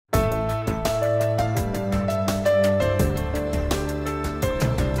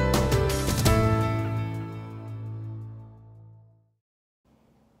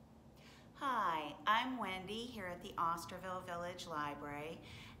Osterville Village Library,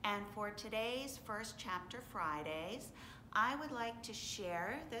 and for today's First Chapter Fridays, I would like to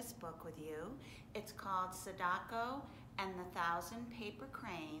share this book with you. It's called Sadako and the Thousand Paper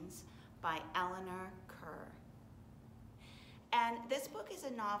Cranes by Eleanor Coerr. And this book is a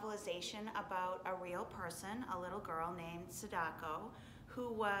novelization about a real person, a little girl named Sadako,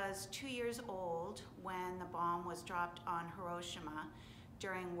 who was 2 years old when the bomb was dropped on Hiroshima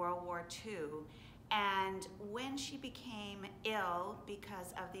during World War II. And when she became ill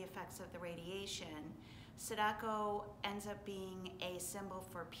because of the effects of the radiation, Sadako ends up being a symbol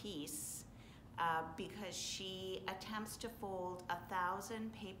for peace because she attempts to fold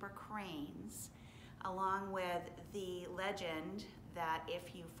 1,000 paper cranes, along with the legend that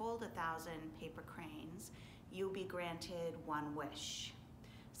if you fold 1,000 paper cranes, you'll be granted one wish.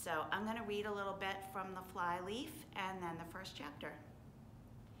 So I'm going to read a little bit from the flyleaf and then the first chapter.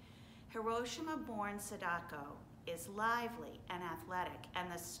 Hiroshima-born Sadako is lively and athletic and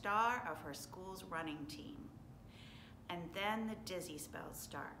the star of her school's running team. And then the dizzy spells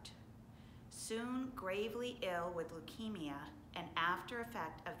start. Soon gravely ill with leukemia, an after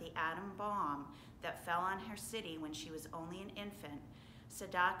effect of the atom bomb that fell on her city when she was only an infant,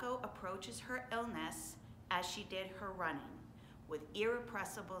 Sadako approaches her illness as she did her running, with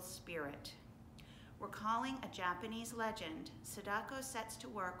irrepressible spirit. Recalling a Japanese legend, Sadako sets to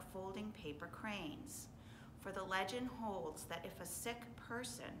work folding paper cranes. For the legend holds that if a sick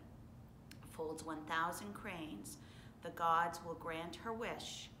person folds 1,000 cranes, the gods will grant her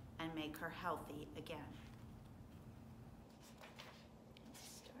wish and make her healthy again.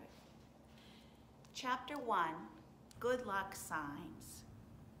 Chapter 1, Good Luck Signs.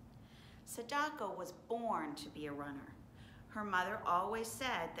 Sadako was born to be a runner. Her mother always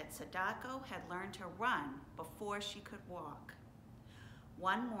said that Sadako had learned to run before she could walk.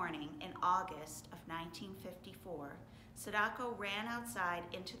 One morning in August of 1954, Sadako ran outside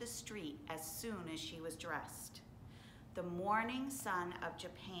into the street as soon as she was dressed. The morning sun of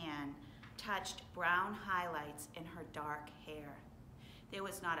Japan touched brown highlights in her dark hair. There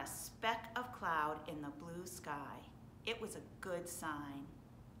was not a speck of cloud in the blue sky. It was a good sign.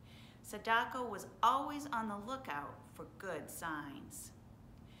 Sadako was always on the lookout for good signs.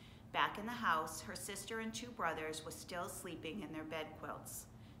 Back in the house, her sister and 2 brothers were still sleeping in their bed quilts.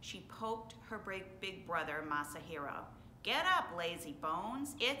 She poked her big brother, Masahiro. "Get up, lazy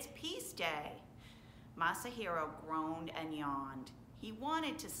bones, it's peace day." Masahiro groaned and yawned. He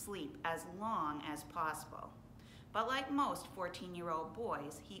wanted to sleep as long as possible. But like most 14-year-old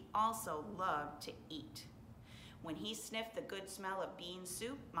boys, he also loved to eat. When he sniffed the good smell of bean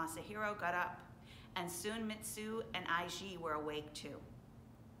soup, Masahiro got up, and soon Mitsu and Aiji were awake too.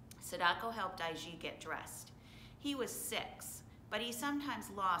 Sadako helped Aiji get dressed. He was 6, but he sometimes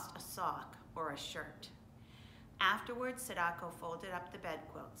lost a sock or a shirt. Afterwards, Sadako folded up the bed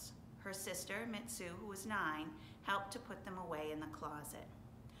quilts. Her sister, Mitsu, who was 9, helped to put them away in the closet.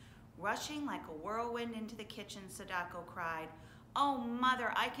 Rushing like a whirlwind into the kitchen, Sadako cried, "Oh,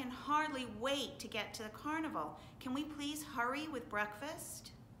 Mother, I can hardly wait to get to the carnival. Can we please hurry with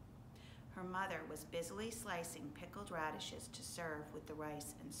breakfast?" Her mother was busily slicing pickled radishes to serve with the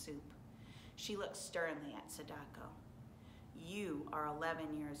rice and soup. She looked sternly at Sadako. "You are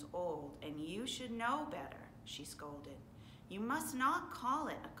 11 years old and you should know better," she scolded. "You must not call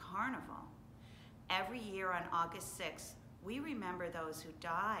it a carnival. Every year on August 6th, we remember those who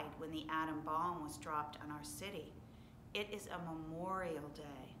died when the atom bomb was dropped on our city. It is a memorial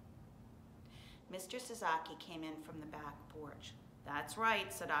day." Mr. Sasaki came in from the back porch. "That's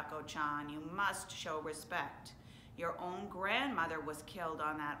right, Sadako-chan, you must show respect. Your own grandmother was killed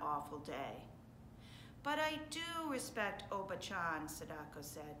on that awful day." "But I do respect Oba-chan," Sadako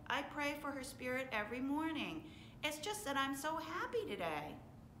said. "I pray for her spirit every morning. It's just that I'm so happy today."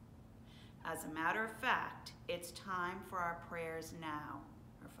 "As a matter of fact, it's time for our prayers now,"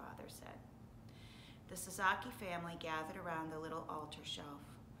 her father said. The Sasaki family gathered around the little altar shelf.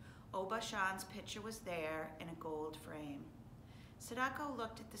 Oba-chan's picture was there in a gold frame. Sadako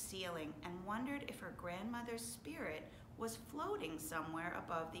looked at the ceiling and wondered if her grandmother's spirit was floating somewhere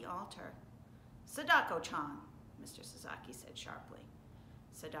above the altar. "Sadako-chan," Mr. Sasaki said sharply.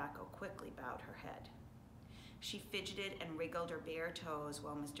 Sadako quickly bowed her head. She fidgeted and wriggled her bare toes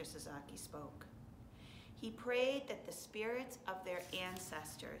while Mr. Sasaki spoke. He prayed that the spirits of their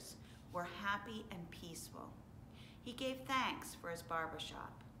ancestors were happy and peaceful. He gave thanks for his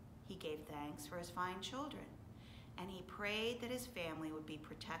barbershop. He gave thanks for his fine children. And he prayed that his family would be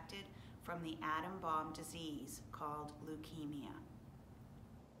protected from the atom bomb disease called leukemia.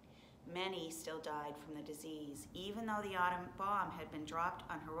 Many still died from the disease, even though the atom bomb had been dropped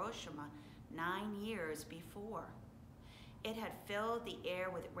on Hiroshima 9 years before. It had filled the air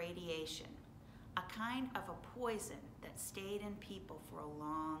with radiation, a kind of a poison that stayed in people for a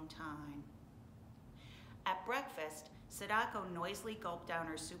long time. At breakfast, Sadako noisily gulped down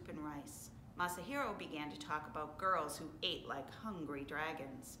her soup and rice. Masahiro began to talk about girls who ate like hungry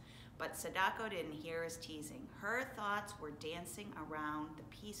dragons, but Sadako didn't hear his teasing. Her thoughts were dancing around the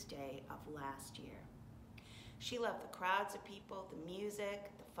peace day of last year. She loved the crowds of people, the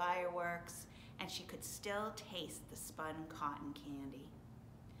music, the fireworks, and she could still taste the spun cotton candy.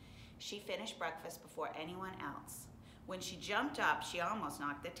 She finished breakfast before anyone else. When she jumped up, she almost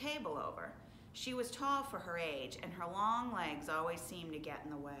knocked the table over. She was tall for her age, and her long legs always seemed to get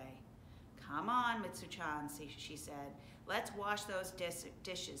in the way. "Come on, Mitsu-chan," she said. "Let's wash those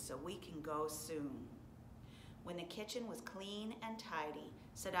dishes so we can go soon." When the kitchen was clean and tidy,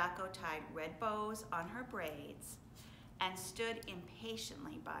 Sadako tied red bows on her braids and stood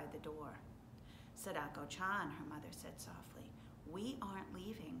impatiently by the door. "Sadako-chan," her mother said softly, "we aren't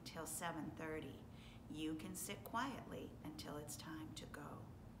leaving till 7:30. You can sit quietly until it's time to go."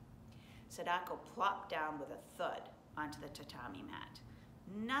 Sadako plopped down with a thud onto the tatami mat.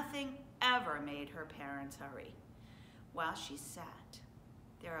 Nothing ever made her parents hurry. While she sat,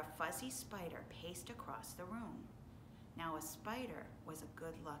 there a fuzzy spider paced across the room. Now a spider was a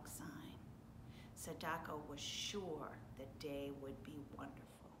good luck sign. Sadako was sure the day would be wonderful.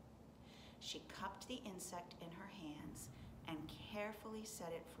 She cupped the insect in her hands and carefully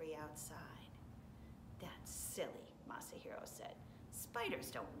set it free outside. "That's silly," Masahiro said. "Spiders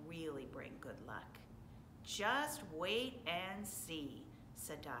don't really bring good luck." "Just wait and see,"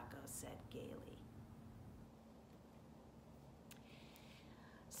 Sadako said gaily.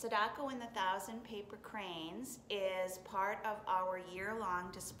 Sadako and the 1,000 Paper Cranes is part of our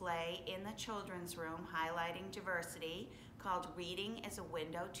year-long display in the children's room highlighting diversity called Reading is a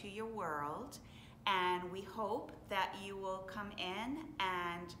Window to Your World, and we hope that you will come in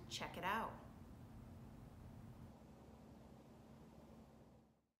and check it out.